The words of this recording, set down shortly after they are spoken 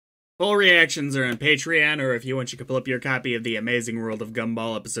Full reactions are on Patreon, or if you want, you can pull up your copy of The Amazing World of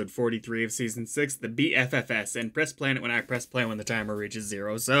Gumball, episode 43 of season 6, the BFFS, and press play when I press play when the timer reaches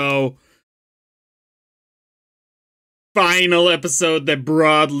 0. So, final episode that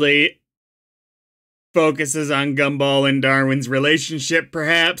broadly focuses on Gumball and Darwin's relationship,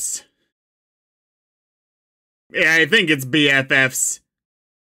 perhaps. Yeah, I think it's BFFs.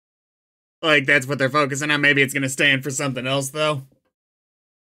 Like, that's what they're focusing on. Maybe it's gonna stand for something else, though.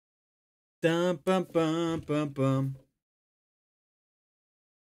 Dum bum bum bum bum.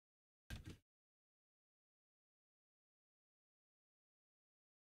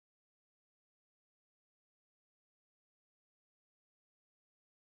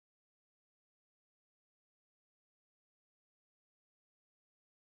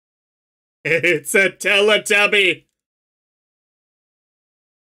 It's a Teletubby!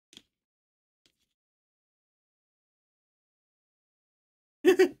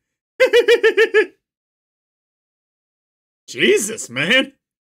 Jesus, man!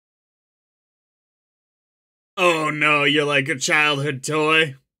 Oh no, you're like a childhood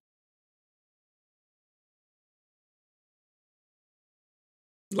toy.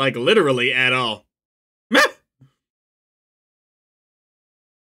 Like, literally at all.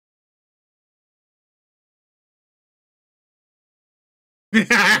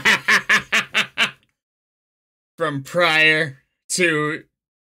 From prior to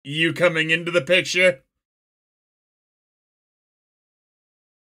you coming into the picture.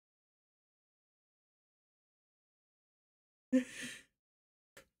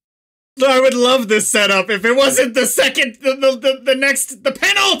 I would love this setup if it wasn't the second, the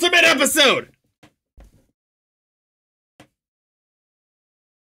penultimate episode!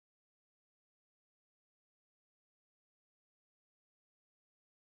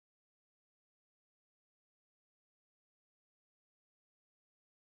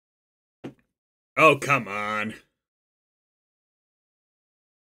 Oh, come on.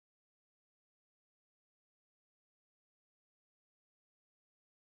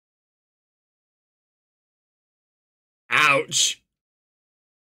 Ouch.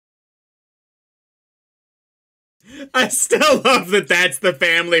 I still love that that's the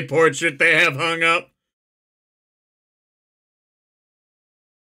family portrait they have hung up.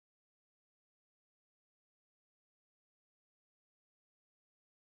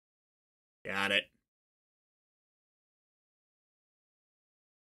 Got it.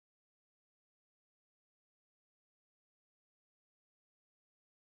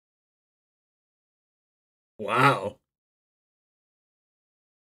 Wow.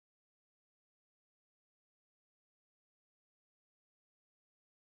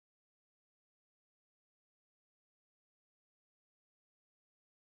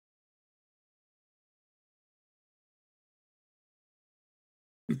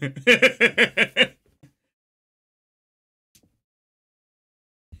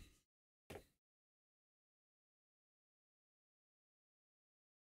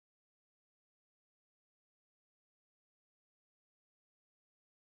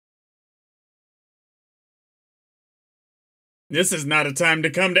 This is not a time to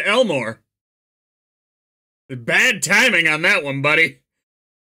come to Elmore. Bad timing on that one, buddy.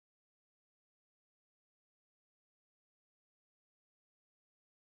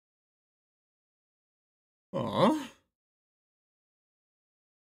 Aw.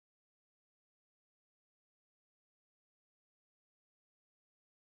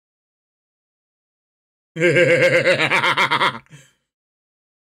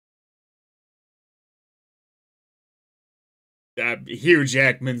 Hugh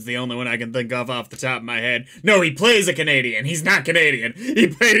Jackman's the only one I can think of off the top of my head. No, he plays a Canadian. He's not Canadian.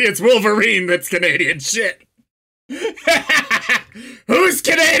 It's Wolverine that's Canadian. Shit. Who's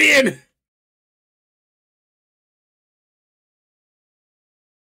Canadian?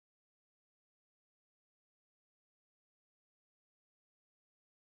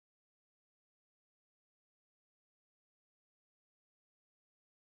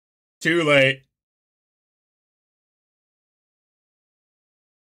 Too late.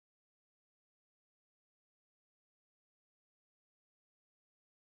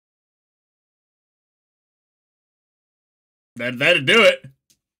 That'd do it.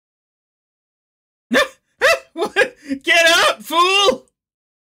 What? Get up, fool!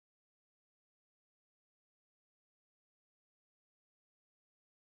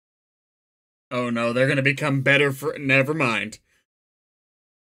 Oh no, they're gonna become better for. Never mind.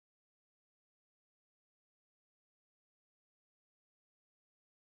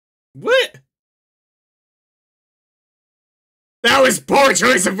 What? That was poor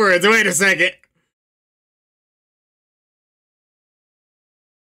choice of words. Wait a second.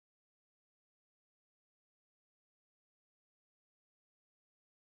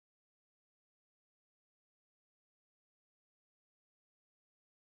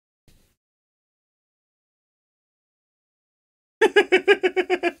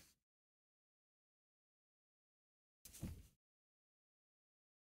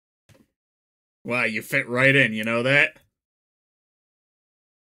 Wow, you fit right in, you know that?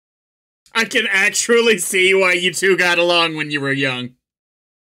 I can actually see why you two got along when you were young.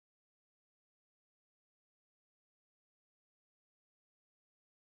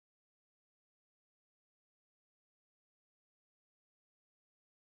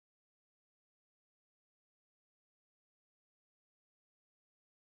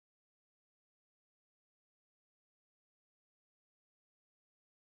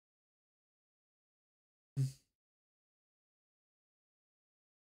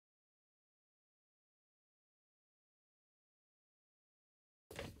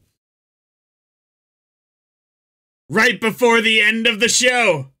 Right before the end of the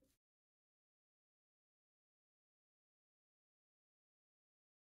show!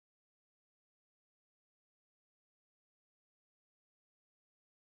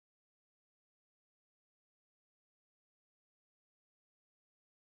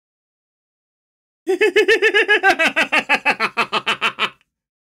 I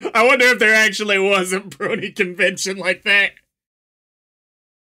wonder if there actually was a brony convention like that.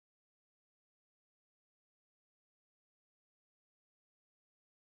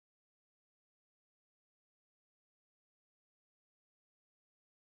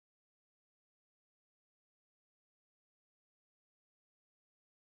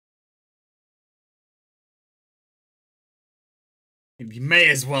 You may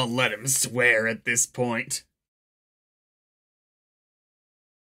as well let him swear at this point.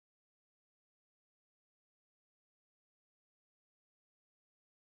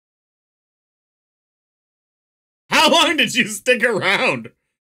 How long did you stick around?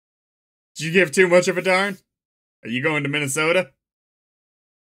 Did you give too much of a darn? Are you going to Minnesota?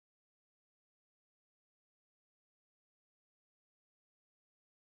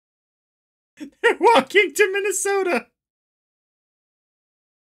 They're walking to Minnesota.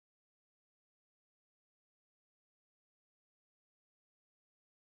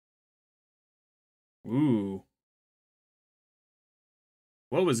 Ooh.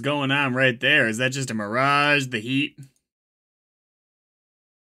 What was going on right there? Is that just a mirage? The heat?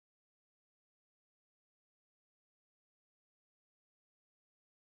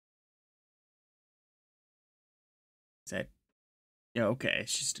 Is that... Yeah, okay.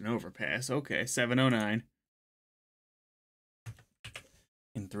 It's just an overpass. Okay, 709.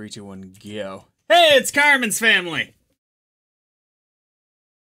 In 3, 2, 1, go. Hey, it's Carmen's family!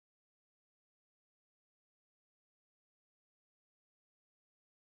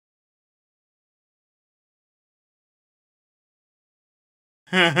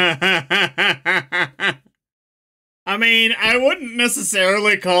 I mean, I wouldn't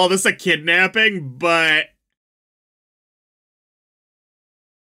necessarily call this a kidnapping, but...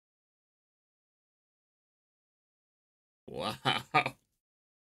 Wow.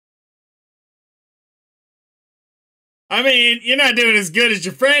 I mean, you're not doing as good as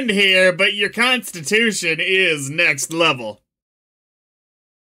your friend here, but your constitution is next level.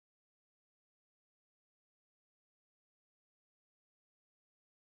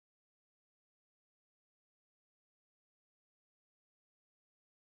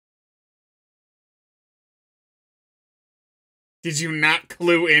 Did you not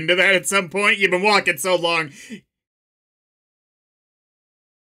clue into that at some point? You've been walking so long.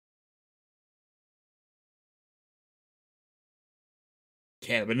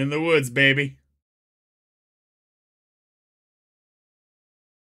 Cabin in the woods, baby.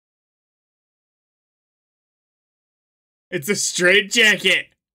 It's a straight jacket.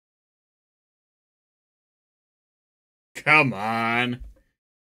 Come on.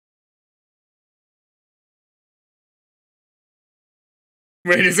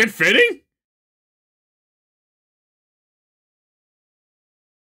 Wait, is it fitting?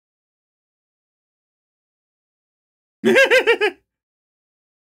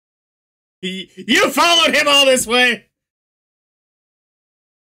 You followed him all this way?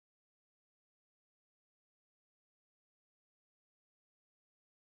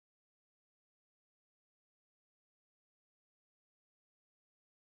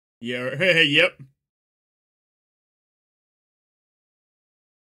 Yeah, yep.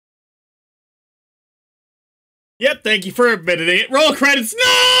 Yep, thank you for admitting it. Roll credits.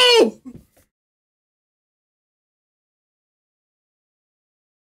 No!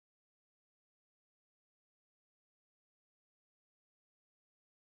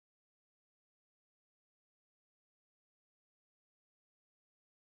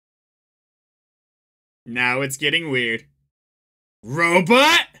 Now it's getting weird.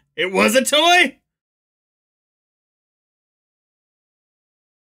 Robot? It was a toy?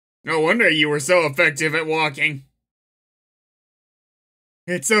 No wonder you were so effective at walking.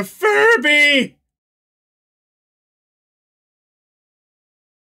 It's a Furby!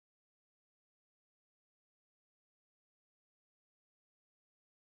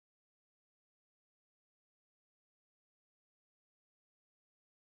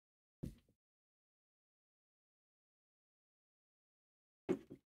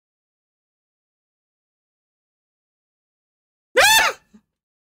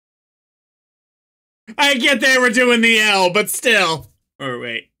 I get they were doing the L, but still. Or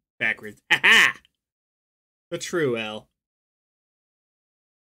wait, backwards. Haha! The true L.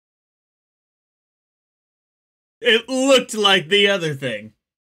 It looked like the other thing.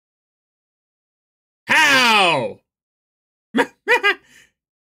 How? What?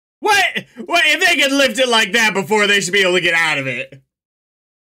 What? If they could lift it like that before, they should be able to get out of it.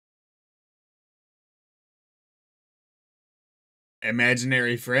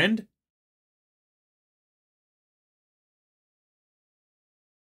 Imaginary friend?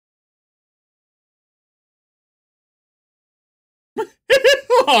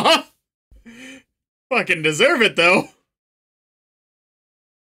 Fucking deserve it, though.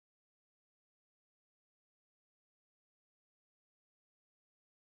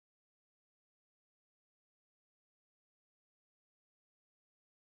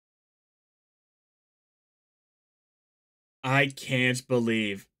 I can't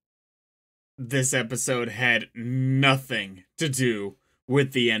believe this episode had nothing to do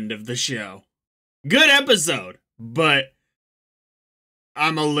with the end of the show. Good episode, but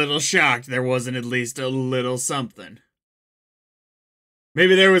I'm a little shocked there wasn't at least a little something.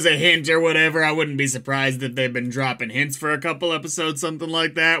 Maybe there was a hint or whatever. I wouldn't be surprised if they've been dropping hints for a couple episodes, something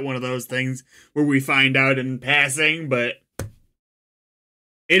like that. One of those things where we find out in passing, but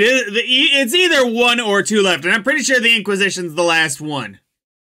it's either 1 or 2 left, and I'm pretty sure the Inquisition's the last one.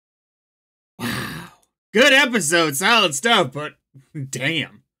 Wow. Good episode, solid stuff, but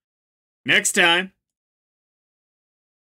damn. Next time.